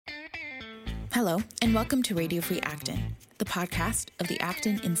Hello, and welcome to Radio Free Acton, the podcast of the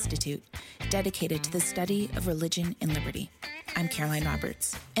Acton Institute, dedicated to the study of religion and liberty. I'm Caroline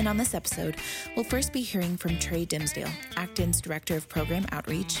Roberts, and on this episode, we'll first be hearing from Trey Dimsdale, Acton's Director of Program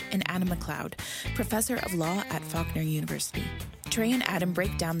Outreach, and Adam McLeod, Professor of Law at Faulkner University. Trey and Adam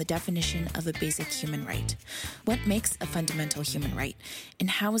break down the definition of a basic human right. What makes a fundamental human right,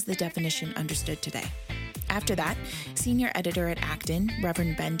 and how is the definition understood today? After that, Senior Editor at Acton,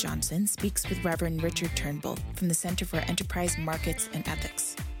 Reverend Ben Johnson, speaks with Reverend Richard Turnbull from the Center for Enterprise Markets and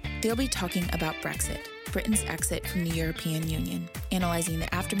Ethics. They'll be talking about Brexit, Britain's exit from the European Union, analyzing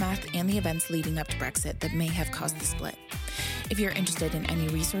the aftermath and the events leading up to Brexit that may have caused the split. If you're interested in any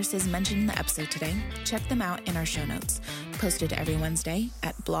resources mentioned in the episode today, check them out in our show notes, posted every Wednesday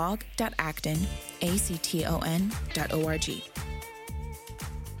at blog.acton.org.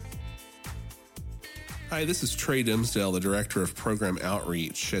 Hi, this is Trey Dimsdale, the Director of Program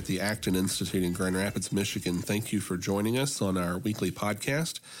Outreach at the Acton Institute in Grand Rapids, Michigan. Thank you for joining us on our weekly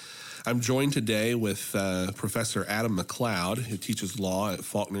podcast. I'm joined today with Professor Adam McLeod, who teaches law at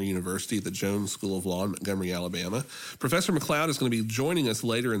Faulkner University at the Jones School of Law in Montgomery, Alabama. Professor McLeod is going to be joining us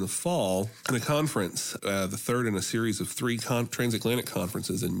later in the fall in a conference, the third in a series of three transatlantic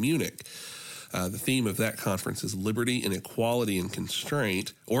conferences in Munich. The theme of that conference is Liberty, Inequality, and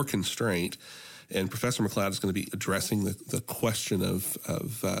Constraint. And Professor McLeod is going to be addressing the question of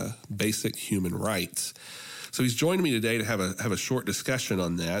basic human rights. So he's joined me today to have a short discussion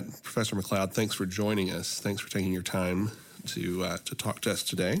on that. Professor McLeod, thanks for joining us. Thanks for taking your time to talk to us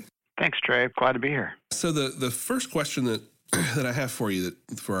today. Thanks, Trey. Glad to be here. So the first question that I have for you,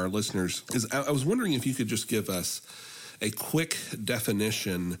 for our listeners, is I was wondering if you could just give us a quick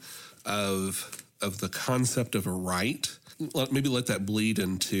definition of the concept of a right. Maybe let that bleed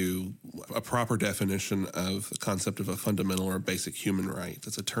into a proper definition of the concept of a fundamental or basic human right.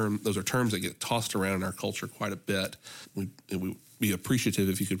 That's a term; those are terms that get tossed around in our culture quite a bit. We'd be appreciative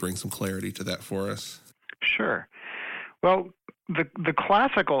if you could bring some clarity to that for us. Sure. Well, the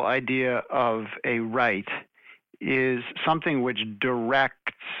classical idea of a right is something which directs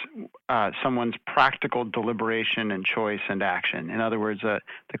someone's practical deliberation and choice and action. In other words, the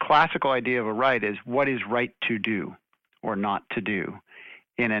classical idea of a right is what is right to do or not to do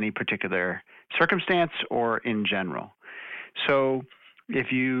in any particular circumstance or in general. So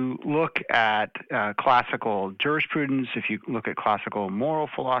if you look at classical jurisprudence, if you look at classical moral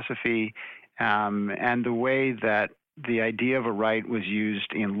philosophy, and the way that the idea of a right was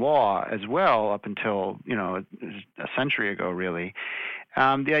used in law as well up until, a century ago, really,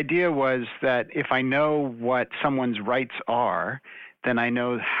 the idea was that if I know what someone's rights are, then I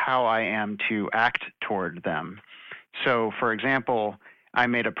know how I am to act toward them. So, for example, I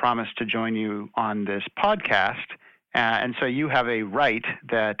made a promise to join you on this podcast, and so you have a right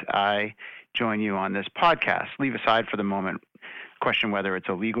that I join you on this podcast. Leave aside for the moment question whether it's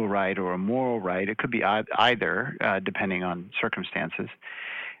a legal right or a moral right. It could be either, depending on circumstances.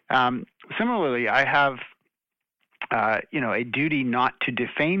 Similarly, I have a duty not to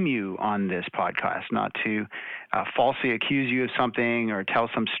defame you on this podcast, not to falsely accuse you of something or tell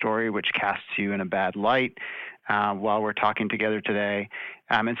some story which casts you in a bad light while we're talking together today.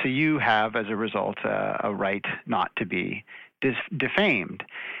 And so you have, as a result, a right not to be defamed.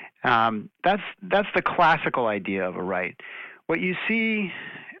 That's the classical idea of a right. What you see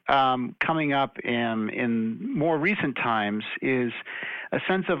coming up in more recent times is a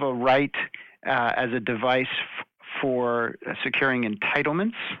sense of a right as a device for securing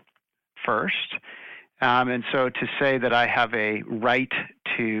entitlements first. And so to say that I have a right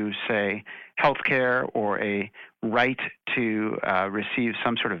to, say, health care or a right to receive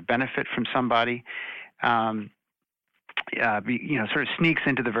some sort of benefit from somebody, sort of sneaks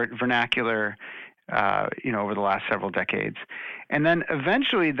into the vernacular, over the last several decades. And then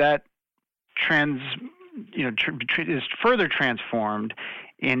eventually that is further transformed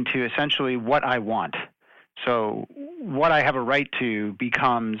into essentially what I want. So what I have a right to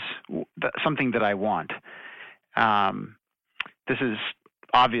becomes something that I want. This is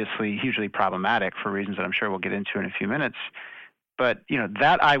obviously hugely problematic for reasons that I'm sure we'll get into in a few minutes. But,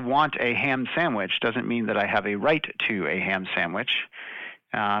 that I want a ham sandwich doesn't mean that I have a right to a ham sandwich.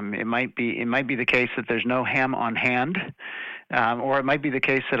 It might be the case that there's no ham on hand, or it might be the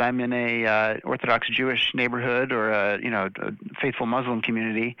case that I'm in a Orthodox Jewish neighborhood or a faithful Muslim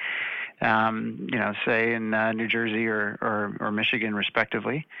community, say in New Jersey or Michigan,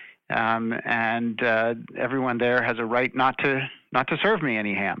 respectively, and everyone there has a right not to serve me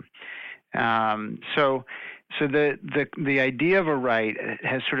any ham. So the idea of a right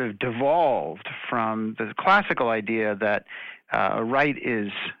has sort of devolved from the classical idea that a right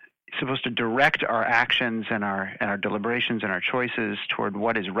is supposed to direct our actions and our deliberations and our choices toward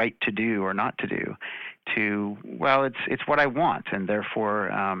what is right to do or not to do. To, well, it's what I want, and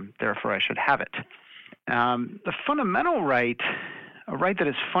therefore I should have it. The fundamental right, a right that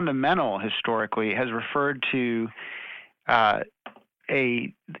is fundamental historically, has referred to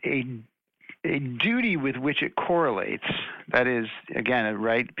a duty with which it correlates. That is, again, a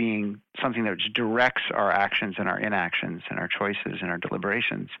right being something that directs our actions and our inactions and our choices and our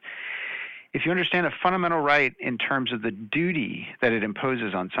deliberations. If you understand a fundamental right in terms of the duty that it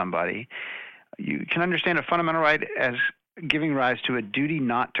imposes on somebody, you can understand a fundamental right as giving rise to a duty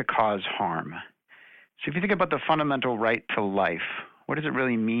not to cause harm. So if you think about the fundamental right to life, what does it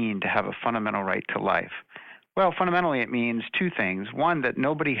really mean to have a fundamental right to life? Well, fundamentally, it means two things. One, that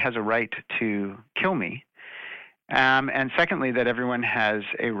nobody has a right to kill me, and secondly, that everyone has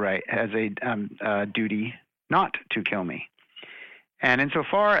a duty not to kill me. And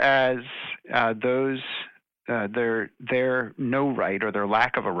insofar as their no right, or their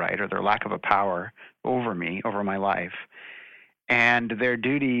lack of a right, or their lack of a power over me, over my life, and their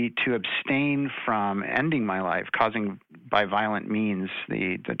duty to abstain from ending my life, causing by violent means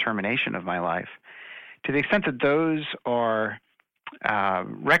the termination of my life, to the extent that those are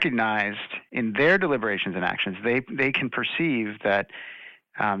recognized in their deliberations and actions, they can perceive that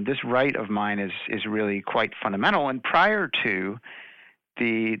this right of mine is really quite fundamental. And prior to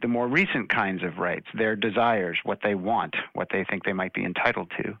the more recent kinds of rights, their desires, what they want, what they think they might be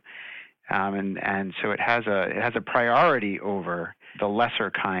entitled to, and so it has a priority over the lesser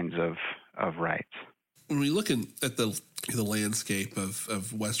kinds of rights. When we look at the landscape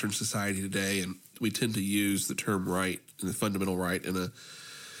of Western society today, and we tend to use the term right and the fundamental right in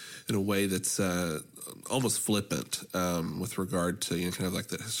a way that's almost flippant with regard to kind of like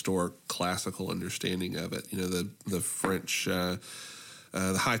the historic classical understanding of it. The French, the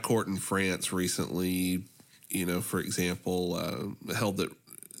High Court in France recently, for example, held that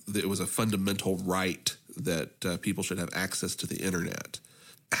it was a fundamental right that people should have access to the internet.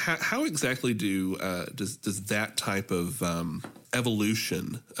 How exactly does that type of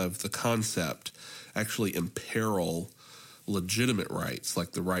evolution of the concept actually imperil legitimate rights,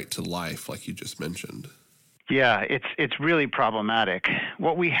 like the right to life, like you just mentioned? Yeah, it's really problematic.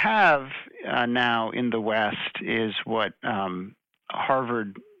 What we have now in the West is what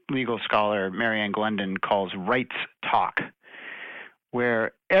Harvard legal scholar Marianne Glendon calls rights talk,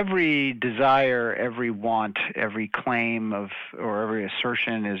 where every desire, every want, every claim or every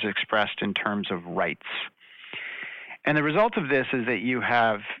assertion is expressed in terms of rights. And the result of this is that you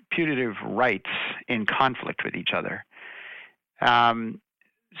have putative rights in conflict with each other.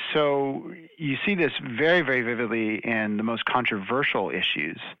 So you see this very, very vividly in the most controversial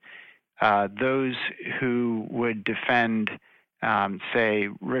issues. Those who would defend, say,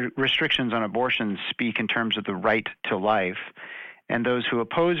 restrictions on abortion speak in terms of the right to life, and those who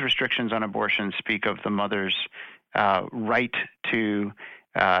oppose restrictions on abortion speak of the mother's right to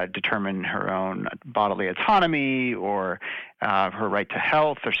determine her own bodily autonomy or her right to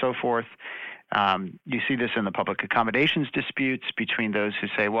health or so forth. You see this in the public accommodations disputes between those who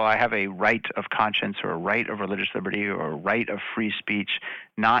say, well, I have a right of conscience or a right of religious liberty or a right of free speech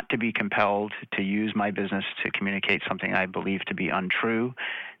not to be compelled to use my business to communicate something I believe to be untrue,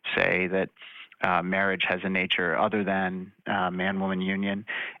 say that marriage has a nature other than man-woman union.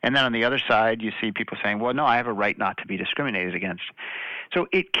 And then on the other side, you see people saying, well, no, I have a right not to be discriminated against. So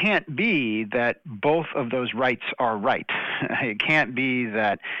it can't be that both of those rights are right. It can't be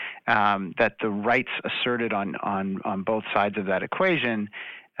that that the rights asserted on both sides of that equation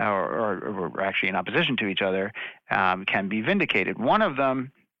or actually in opposition to each other can be vindicated. One of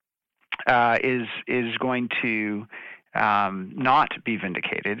them is going to not be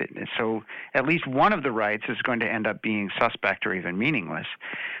vindicated. So at least one of the rights is going to end up being suspect or even meaningless.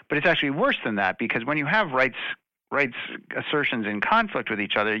 But it's actually worse than that, because when you have rights assertions in conflict with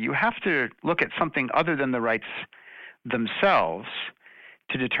each other, you have to look at something other than the rights themselves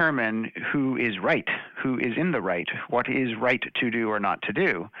to determine who is right, who is in the right, what is right to do or not to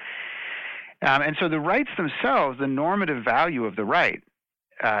do. And so the rights themselves, the normative value of the right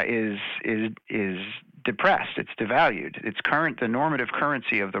is depressed. It's devalued. The normative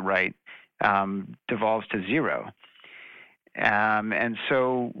currency of the right devolves to zero. And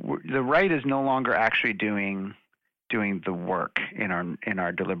so the right is no longer actually doing the work in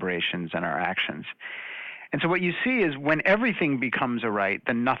our deliberations and our actions. And so what you see is when everything becomes a right,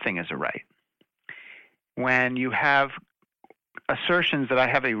 then nothing is a right. When you have assertions that I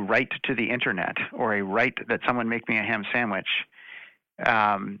have a right to the internet or a right that someone make me a ham sandwich,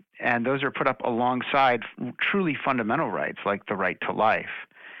 and those are put up alongside truly fundamental rights like the right to life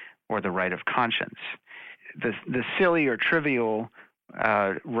or the right of conscience. The silly or trivial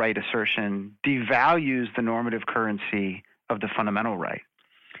right assertion devalues the normative currency of the fundamental right.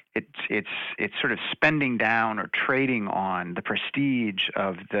 It's sort of spending down or trading on the prestige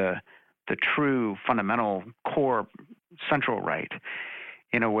of the true fundamental core central right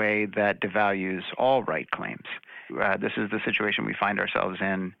in a way that devalues all right claims. This is the situation we find ourselves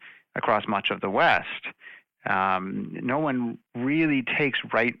in across much of the West. No one really takes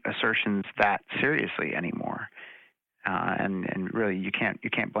right assertions that seriously anymore, and really you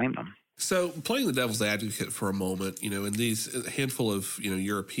can't blame them. So, playing the devil's advocate for a moment, in these handful of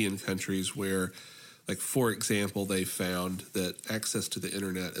European countries where, like for example, they found that access to the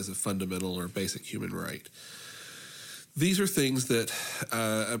internet is a fundamental or basic human right. These are things that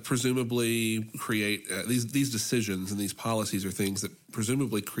presumably create these decisions, and these policies are things that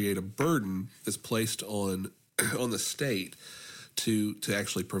presumably create a burden that's placed on the state to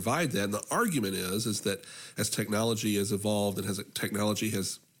actually provide that. And the argument is that as technology has evolved and as technology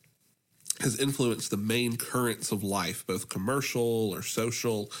has influenced the main currents of life, both commercial or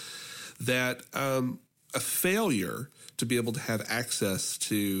social, that a failure to be able to have access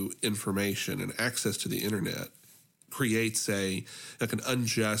to information and access to the internet creates an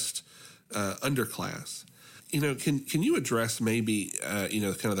unjust underclass. Can you address maybe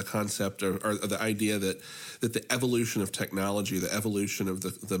kind of the concept or the idea that the evolution of technology, the evolution of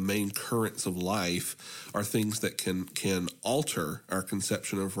the main currents of life, are things that can alter our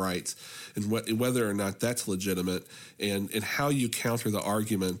conception of rights, and whether or not that's legitimate, and how you counter the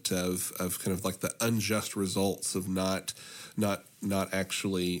argument of kind of like the unjust results of not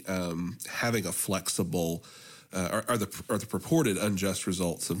actually having a flexible. Are the purported unjust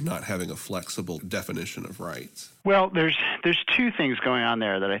results of not having a flexible definition of rights? Well, there's two things going on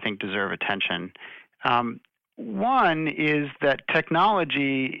there that I think deserve attention. One is that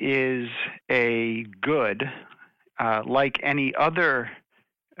technology is a good, like any other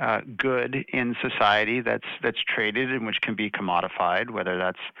good in society that's traded and which can be commodified, whether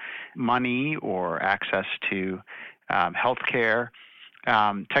that's money or access to healthcare.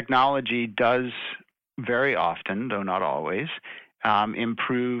 Technology does very often, though not always,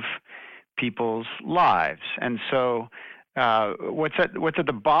 improve people's lives. And so what's at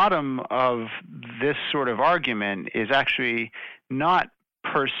the bottom of this sort of argument is actually not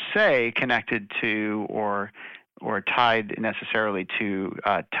per se connected to or tied necessarily to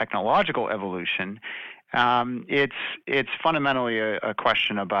technological evolution. It's fundamentally a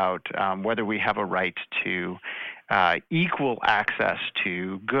question about whether we have a right to equal access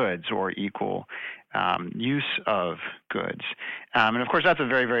to goods or equal use of goods. And of course, that's a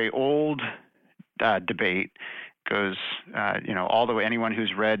very, very old debate. Goes, all the way. Anyone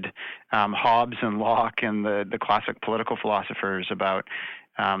who's read Hobbes and Locke and the classic political philosophers about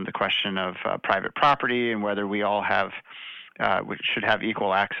the question of private property and whether we all we should have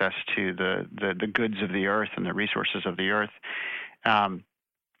equal access to the goods of the earth and the resources of the earth,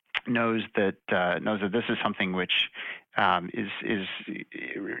 knows that this is something which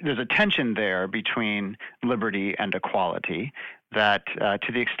there's a tension there between liberty and equality, that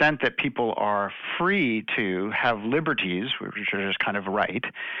to the extent that people are free to have liberties, which are just kind of right,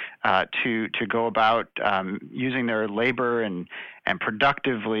 to go about using their labor and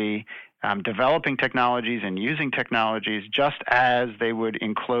productively developing technologies and using technologies just as they would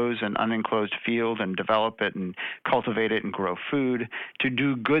enclose an unenclosed field and develop it and cultivate it and grow food, to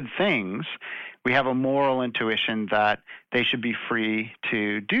do good things, we have a moral intuition that they should be free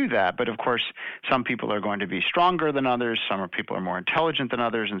to do that. But of course, some people are going to be stronger than others, some people are more intelligent than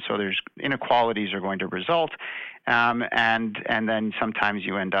others, and so there's inequalities are going to result. And then sometimes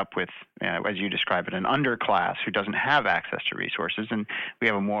you end up with, as you describe it, an underclass who doesn't have access to resources, and we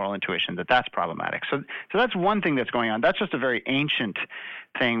have a moral intuition that that's problematic. So that's one thing that's going on. That's just a very ancient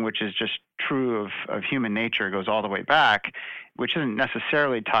thing, which is just true of human nature, goes all the way back, which isn't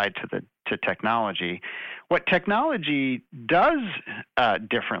necessarily tied to technology. What technology does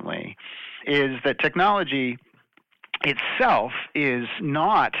differently is that technology itself is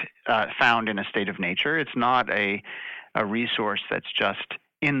not found in a state of nature. It's not a resource that's just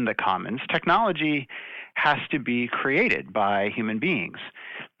in the commons. Technology has to be created by human beings.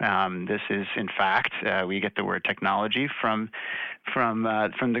 This is, in fact, we get the word technology from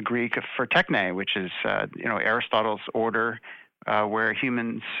the Greek for techne, which is Aristotle's order, where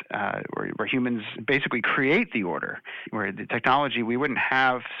humans basically create the order. Where the technology, we wouldn't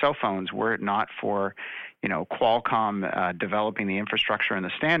have cell phones were it not for Qualcomm developing the infrastructure and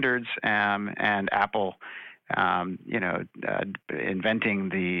the standards, and Apple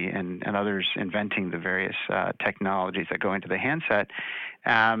inventing and others inventing the various technologies that go into the handset.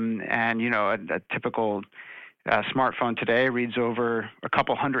 A typical smartphone today reads over a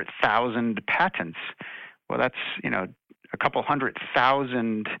couple 100,000 patents. Well, that's, a couple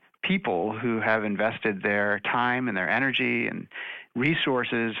 100,000 people who have invested their time and their energy and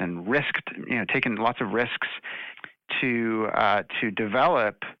resources and taken lots of risks to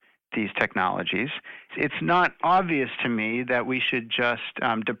develop these technologies. It's not obvious to me that we should just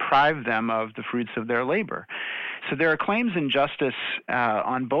deprive them of the fruits of their labor. So there are claims in justice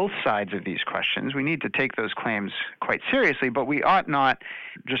on both sides of these questions. We need to take those claims quite seriously, but we ought not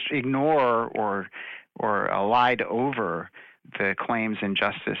just ignore or elide over the claims in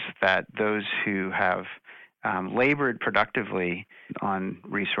justice that those who have labored productively on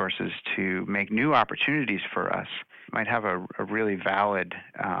resources to make new opportunities for us might have a really valid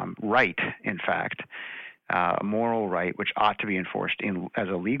right, in fact, a moral right, which ought to be enforced as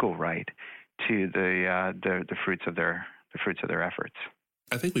a legal right to the fruits of their efforts.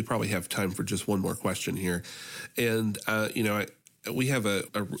 I think we probably have time for just one more question here, and we have a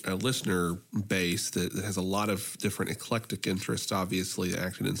listener base that has a lot of different eclectic interests. Obviously, the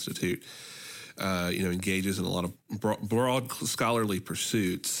Acton Institute, engages in a lot of broad scholarly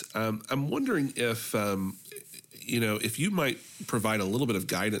pursuits. I'm wondering if you might provide a little bit of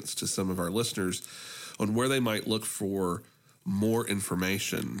guidance to some of our listeners on where they might look for more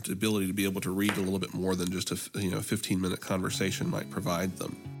information, the ability to be able to read a little bit more than just a 15-minute conversation might provide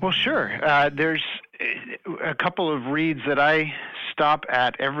them. Well, sure. There's a couple of reads that I stop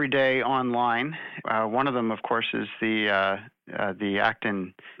at every day online. One of them, of course, is the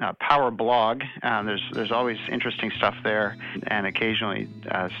Acton Power blog. There's always interesting stuff there, and occasionally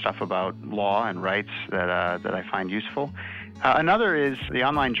stuff about law and rights that I find useful. Another is the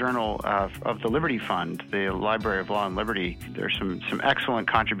online journal of the Liberty Fund, the Library of Law and Liberty. There's some excellent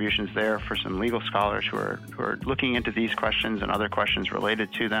contributions there for some legal scholars who are looking into these questions and other questions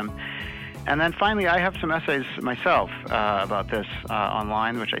related to them. And then finally, I have some essays myself about this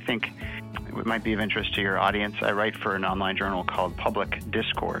online, which I think might be of interest to your audience. I write for an online journal called Public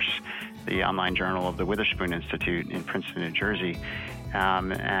Discourse, the online journal of the Witherspoon Institute in Princeton, New Jersey,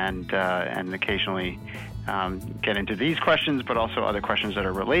 and occasionally get into these questions, but also other questions that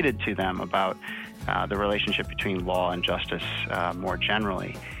are related to them about the relationship between law and justice more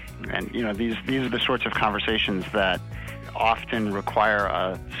generally. And these are the sorts of conversations that often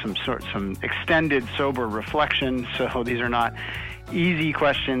require some extended, sober reflection. So these are not easy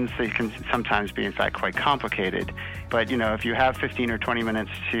questions. They can sometimes be, in fact, quite complicated. But if you have 15 or 20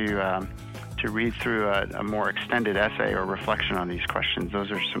 minutes to read through a more extended essay or reflection on these questions,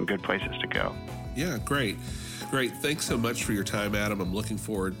 those are some good places to go. Yeah, great. Thanks so much for your time, Adam. I'm looking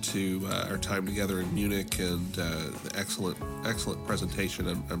forward to our time together in Munich and the excellent presentation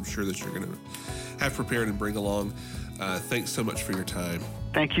I'm sure that you're going to have prepared and bring along. Thanks so much for your time.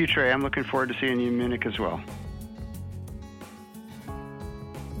 Thank you, Trey. I'm looking forward to seeing you in Munich as well.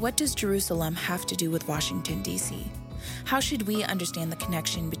 What does Jerusalem have to do with Washington, D.C.? How should we understand the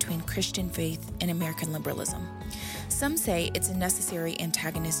connection between Christian faith and American liberalism? Some say it's a necessary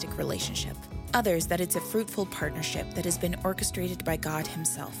antagonistic relationship. Others that it's a fruitful partnership that has been orchestrated by God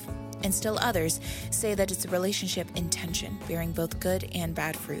himself. And still others say that it's a relationship in tension, bearing both good and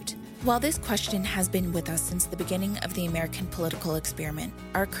bad fruit. While this question has been with us since the beginning of the American political experiment,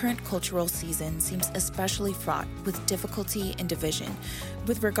 our current cultural season seems especially fraught with difficulty and division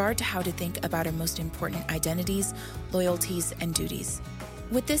with regard to how to think about our most important identities, loyalties, and duties.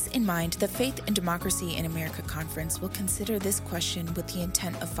 With this in mind, the Faith and Democracy in America Conference will consider this question with the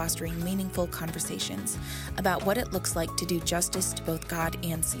intent of fostering meaningful conversations about what it looks like to do justice to both God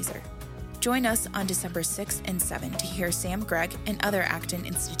and Caesar. Join us on December 6 and 7 to hear Sam Gregg and other Acton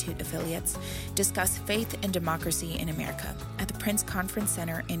Institute affiliates discuss faith and democracy in America at the Prince Conference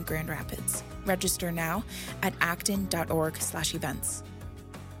Center in Grand Rapids. Register now at acton.org/events.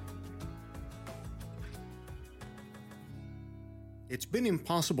 It's been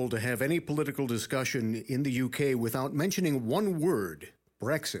impossible to have any political discussion in the UK without mentioning one word,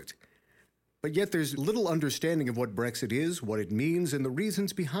 Brexit. But yet there's little understanding of what Brexit is, what it means, and the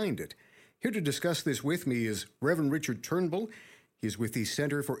reasons behind it. Here to discuss this with me is Reverend Richard Turnbull. He is with the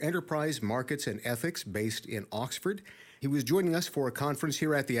Center for Enterprise, Markets, and Ethics based in Oxford. He was joining us for a conference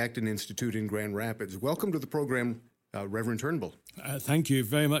here at the Acton Institute in Grand Rapids. Welcome to the program, Reverend Turnbull. Thank you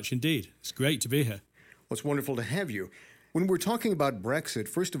very much indeed. It's great to be here. Well, it's wonderful to have you. When we're talking about Brexit,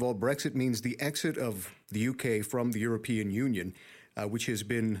 first of all, Brexit means the exit of the UK from the European Union, which has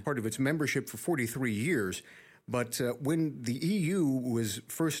been part of its membership for 43 years. But when the EU was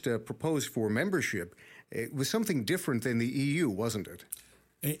first proposed for membership, It was something different than the EU, wasn't it?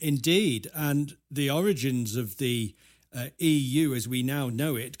 Indeed. And the origins of the EU as we now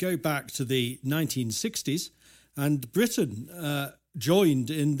know it go back to the 1960s, and Britain joined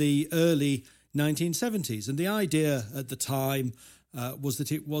in the early 1970s. And the idea at the time was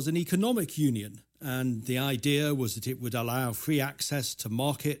that it was an economic union. And the idea was that it would allow free access to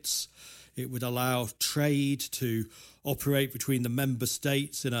markets. It would allow trade to operate between the member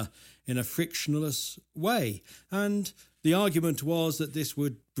states in a frictionless way. And the argument was that this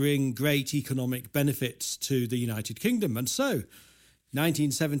would bring great economic benefits to the United Kingdom. And so,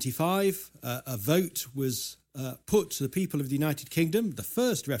 1975, a vote was put to the people of the United Kingdom, the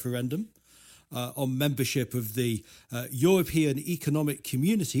first referendum on membership of the European Economic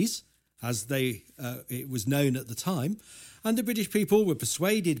Communities, as it was known at the time. And the British people were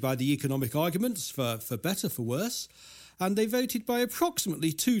persuaded by the economic arguments, for better, for worse, and they voted by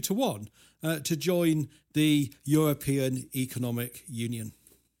approximately 2-1 to join the European Economic Union.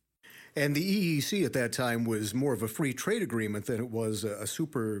 And the EEC at that time was more of a free trade agreement than it was a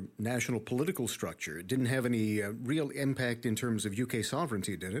supranational political structure. It didn't have any real impact in terms of UK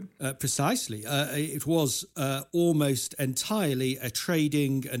sovereignty, did it? Precisely. It was almost entirely a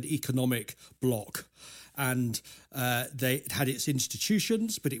trading and economic bloc. And it had its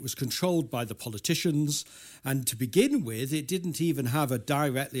institutions, but it was controlled by the politicians. And to begin with, it didn't even have a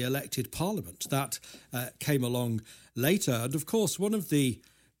directly elected parliament. That came along later. And of course, one of the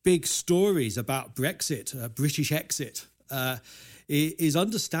big stories about Brexit, British exit, is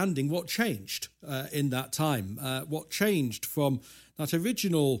understanding what changed in that time, what changed from that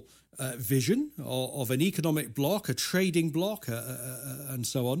original vision of an economic bloc, a trading bloc, and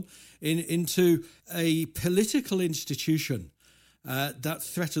so on, into a political institution that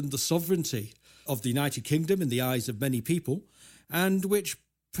threatened the sovereignty of the United Kingdom in the eyes of many people, and which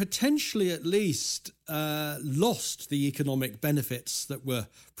potentially at least lost the economic benefits that were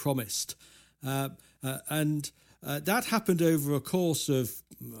promised. And that happened over a course of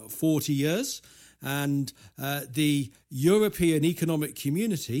 40 years, and the European Economic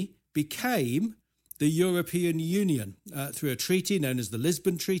Community became the European Union through a treaty known as the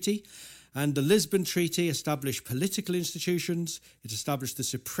Lisbon Treaty. And the Lisbon Treaty established political institutions. It established the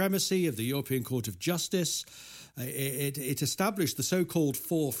supremacy of the European Court of Justice. It established the so-called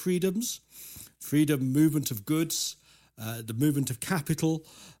four freedoms: freedom, movement of goods, the movement of capital,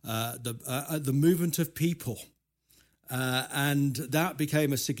 the movement of people. And that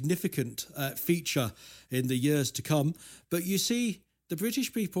became a significant feature in the years to come. But you see, the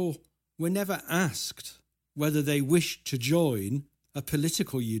British people were never asked whether they wished to join a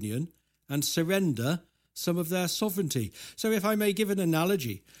political union and surrender some of their sovereignty. So if I may give an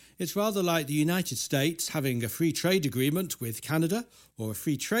analogy, it's rather like the United States having a free trade agreement with Canada or a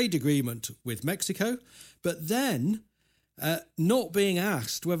free trade agreement with Mexico, but then not being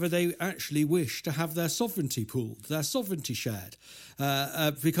asked whether they actually wish to have their sovereignty pooled, their sovereignty shared.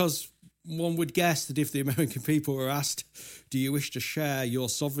 Because one would guess that if the American people were asked, do you wish to share your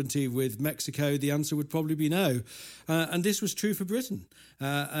sovereignty with Mexico, the answer would probably be no. And this was true for Britain.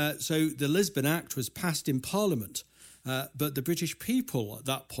 So the Lisbon Act was passed in Parliament, but the British people at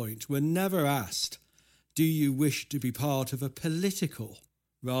that point were never asked, do you wish to be part of a political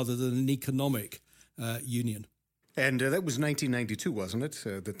rather than an economic union? And that was 1992, wasn't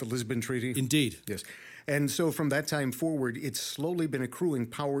it, that the Lisbon Treaty? Indeed. Yes. And so from that time forward, it's slowly been accruing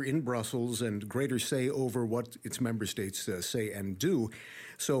power in Brussels and greater say over what its member states say and do.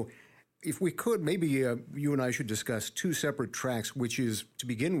 So if we could, maybe you and I should discuss two separate tracks, which is, to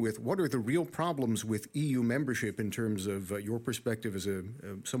begin with, what are the real problems with EU membership in terms of your perspective as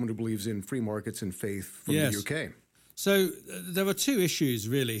someone who believes in free markets and faith from the UK? So there are two issues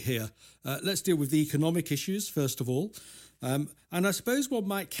really here. Let's deal with the economic issues first of all. And I suppose one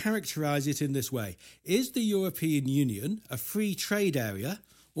might characterise it in this way. Is the European Union a free trade area,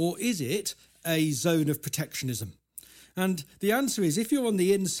 or is it a zone of protectionism? And the answer is, if you're on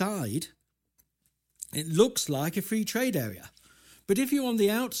the inside, it looks like a free trade area. But if you're on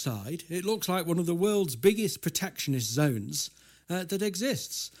the outside, it looks like one of the world's biggest protectionist zones that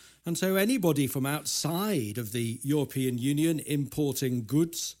exists. And so anybody from outside of the European Union importing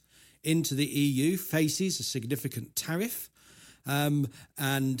goods into the EU faces a significant tariff.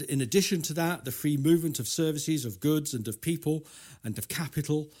 And in addition to that, the free movement of services, of goods and of people and of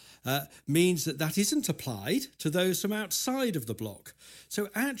capital means that isn't applied to those from outside of the bloc. So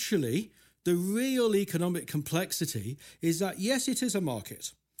actually, the real economic complexity is that, yes, it is a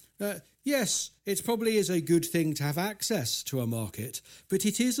market. Yes, it probably is a good thing to have access to a market, but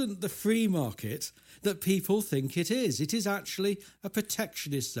it isn't the free market that people think it is. It is actually a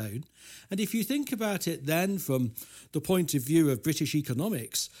protectionist zone. And if you think about it then from the point of view of British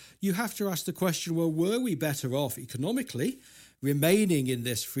economics, you have to ask the question, well, were we better off economically remaining in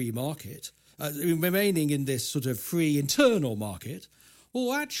this free market, remaining in this sort of free internal market,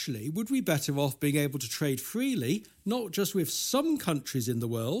 or actually would we better off being able to trade freely, not just with some countries in the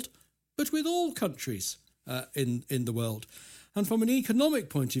world, but with all countries in the world? And from an economic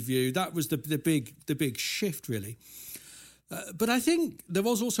point of view, that was the big shift, really. But I think there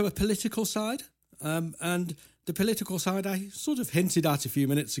was also a political side, and the political side I sort of hinted at a few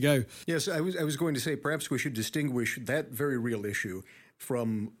minutes ago. Yes, I was going to say perhaps we should distinguish that very real issue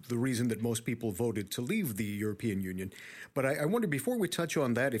from the reason that most people voted to leave the European Union. But I wonder, before we touch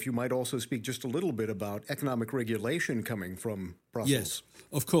on that, if you might also speak just a little bit about economic regulation coming from Brussels. Yes,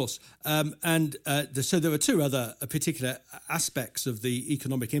 of course. So there are two other particular aspects of the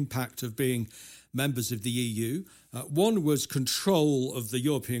economic impact of being members of the EU. One was control of the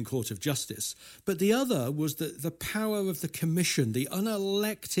European Court of Justice, but the other was the power of the Commission, the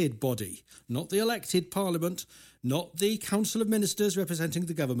unelected body, not the elected Parliament, not the Council of Ministers representing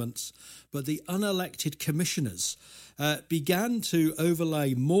the governments, but the unelected commissioners began to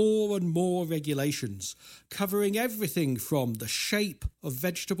overlay more and more regulations covering everything from the shape of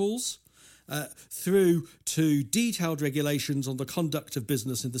vegetables through to detailed regulations on the conduct of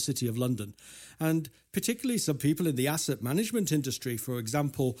business in the City of London. And particularly some people in the asset management industry, for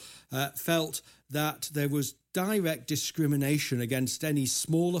example, felt that there was direct discrimination against any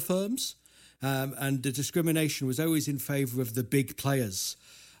smaller firms, and the discrimination was always in favour of the big players.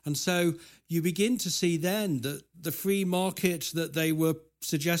 And so you begin to see then that the free market that they were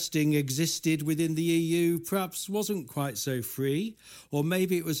suggesting existed within the EU perhaps wasn't quite so free, or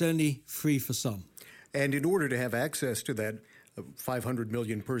maybe it was only free for some. And in order to have access to that 500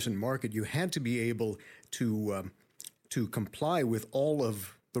 million person market, you had to be able to comply with all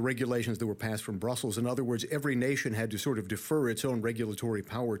of the regulations that were passed from Brussels. In other words, every nation had to sort of defer its own regulatory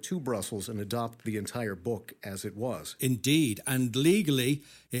power to Brussels and adopt the entire book as it was. Indeed, and legally,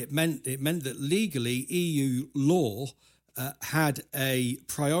 it meant that legally EU law had a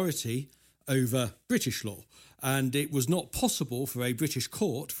priority over British law. And it was not possible for a British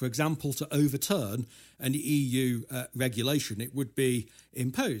court, for example, to overturn an EU regulation. It would be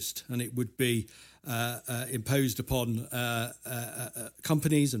imposed, and it would be imposed upon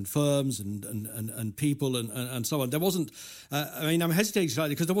companies and firms and people and so on. There wasn't, I'm hesitating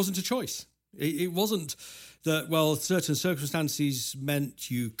slightly because there wasn't a choice. It wasn't that, well, certain circumstances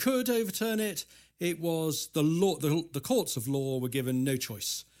meant you could overturn it. It was the law. The courts of law were given no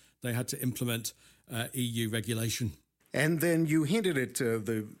choice. They had to implement EU regulation. And then you hinted at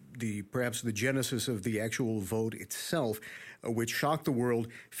perhaps the genesis of the actual vote itself, which shocked the world,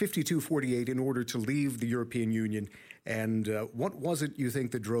 52-48 in order to leave the European Union. And what was it, you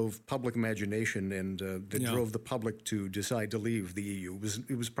think, that drove public imagination and drove the public to decide to leave the EU?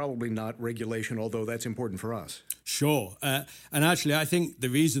 It was probably not regulation, although that's important for us. Sure. And actually, I think the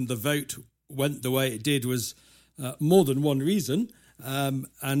reason the vote went the way it did was more than one reason.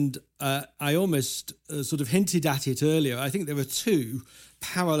 And I almost sort of hinted at it earlier. I think there were two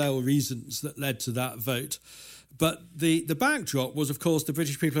parallel reasons that led to that vote. But the backdrop was, of course, the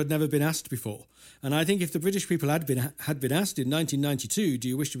British people had never been asked before. And I think if the British people had been asked in 1992, do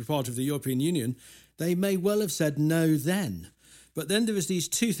you wish to be part of the European Union, they may well have said no then. But then there was these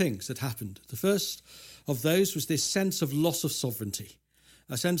two things that happened. The first of those was this sense of loss of sovereignty,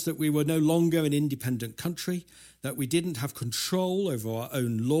 a sense that we were no longer an independent country, that we didn't have control over our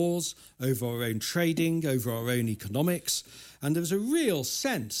own laws, over our own trading, over our own economics. And there was a real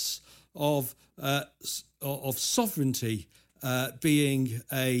sense of sovereignty being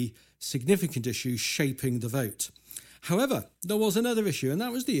a significant issue shaping the vote. However, there was another issue, and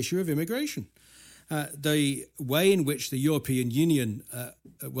that was the issue of immigration. The way in which the European Union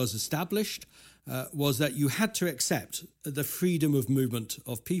was established was that you had to accept the freedom of movement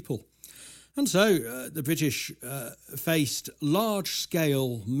of people. And so the British faced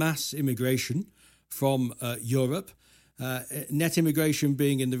large-scale mass immigration from Europe, net immigration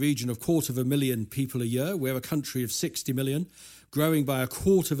being in the region of 250,000 people a year. We're a country of 60 million. Growing by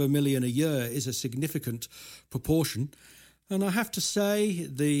 250,000 a year is a significant proportion. And I have to say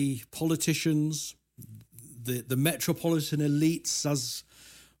the politicians, the metropolitan elites, as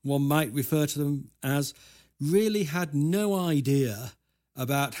one might refer to them as, really had no idea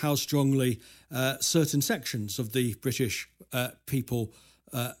about how strongly certain sections of the British people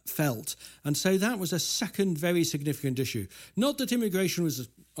felt. And so that was a second very significant issue. Not that immigration was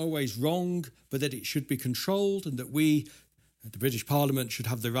always wrong, but that it should be controlled and that we, the British Parliament, should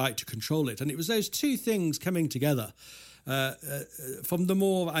have the right to control it. And it was those two things coming together from the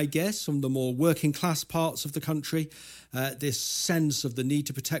more working class parts of the country, this sense of the need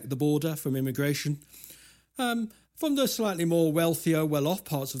to protect the border from immigration. From the slightly more wealthier, well-off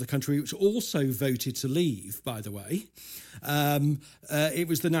parts of the country, which also voted to leave, by the way, it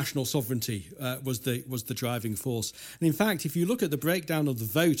was the national sovereignty was the driving force. And in fact, if you look at the breakdown of the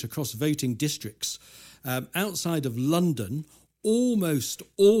vote across voting districts, outside of London, almost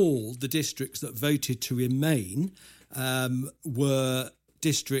all the districts that voted to remain were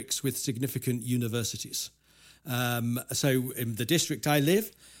districts with significant universities. So in the district I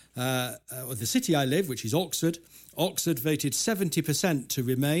live, or the city I live, which is Oxford voted 70% to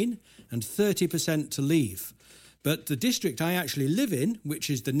remain and 30% to leave. But the district I actually live in, which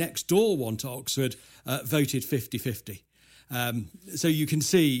is the next door one to Oxford, voted 50-50. So you can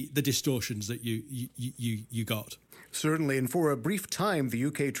see the distortions that you got. Certainly, and for a brief time, the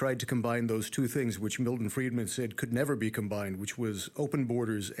UK tried to combine those two things, which Milton Friedman said could never be combined, which was open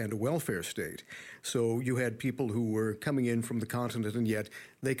borders and a welfare state. So you had people who were coming in from the continent, and yet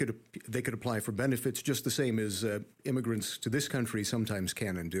they could apply for benefits just the same as immigrants to this country sometimes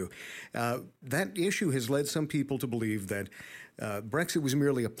can and do. That issue has led some people to believe that Brexit was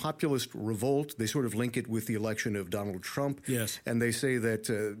merely a populist revolt. They sort of link it with the election of Donald Trump. Yes. And they say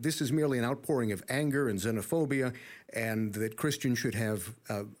that this is merely an outpouring of anger and xenophobia, and that Christians should have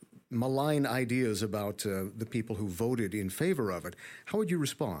malign ideas about the people who voted in favor of it. How would you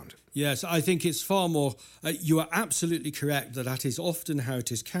respond? Yes, I think it's far more... you are absolutely correct that is often how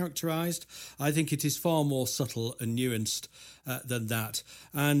it is characterised. I think it is far more subtle and nuanced than that.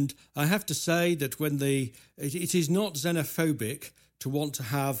 And I have to say that it is not xenophobic to want to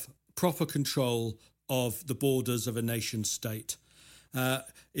have proper control of the borders of a nation state.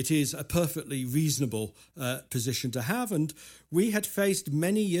 It is a perfectly reasonable position to have, and we had faced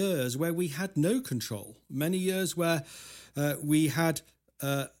many years where we had no control, many years where we had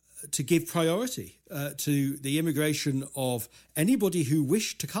to give priority to the immigration of anybody who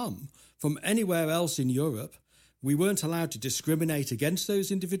wished to come from anywhere else in Europe. We weren't allowed to discriminate against those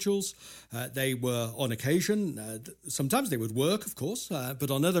individuals. They were, on occasion, sometimes they would work, of course,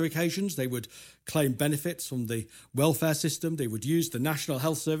 but on other occasions they would claim benefits from the welfare system. They would use the National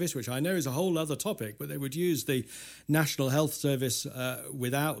Health Service, which I know is a whole other topic, but they would use the National Health Service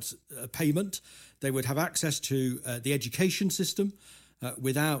without payment. They would have access to the education system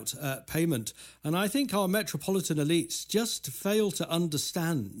without payment. And I think our metropolitan elites just fail to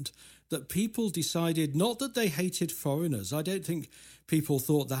understand that people decided not that they hated foreigners. I don't think people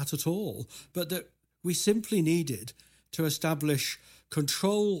thought that at all, but that we simply needed to establish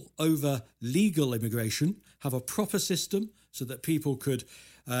control over legal immigration, have a proper system so that people could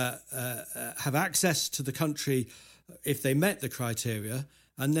have access to the country if they met the criteria,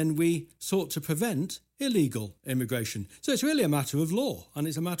 and then we sought to prevent illegal immigration. So it's really a matter of law, and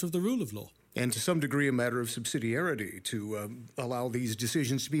it's a matter of the rule of law. And to some degree, a matter of subsidiarity to allow these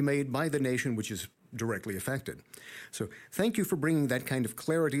decisions to be made by the nation which is directly affected. So thank you for bringing that kind of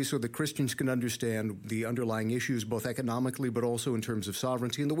clarity so that Christians can understand the underlying issues, both economically but also in terms of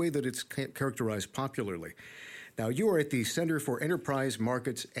sovereignty and the way that it's characterized popularly. Now, you are at the Center for Enterprise,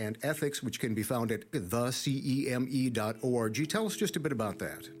 Markets, and Ethics, which can be found at theceme.org. Tell us just a bit about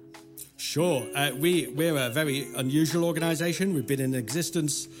that. Sure. We're a very unusual organisation. We've been in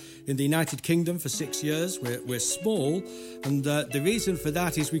existence in the United Kingdom for 6 years. We're small, and the reason for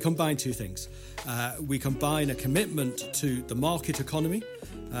that is we combine two things. We combine a commitment to the market economy.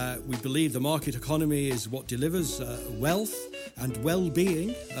 We believe the market economy is what delivers wealth and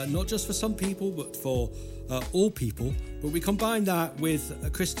well-being, not just for some people, but for all people. But we combine that with a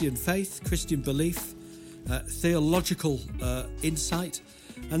Christian faith, Christian belief, theological insight.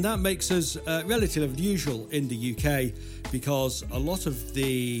 And that makes us relatively unusual in the UK because a lot of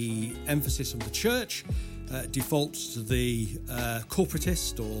the emphasis from the church defaults to the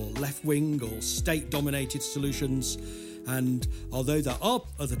corporatist or left-wing or state-dominated solutions. And although there are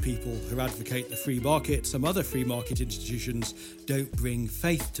other people who advocate the free market, some other free market institutions don't bring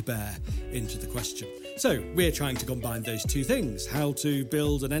faith to bear into the question. So we're trying to combine those two things, how to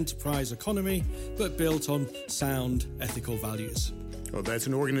build an enterprise economy, but built on sound ethical values. Well, that's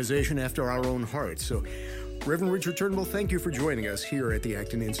an organization after our own heart. So, Reverend Richard Turnbull, thank you for joining us here at the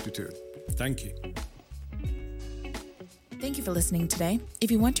Acton Institute. Thank you. Thank you for listening today. If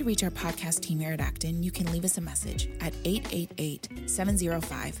you want to reach our podcast team here at Acton, you can leave us a message at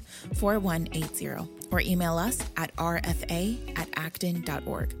 888-705-4180 or email us at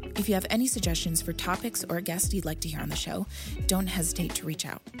rfa@acton.org. If you have any suggestions for topics or guests you'd like to hear on the show, don't hesitate to reach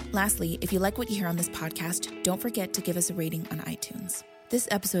out. Lastly, if you like what you hear on this podcast, don't forget to give us a rating on iTunes. This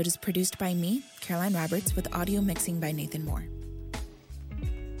episode is produced by me, Caroline Roberts, with audio mixing by Nathan Moore.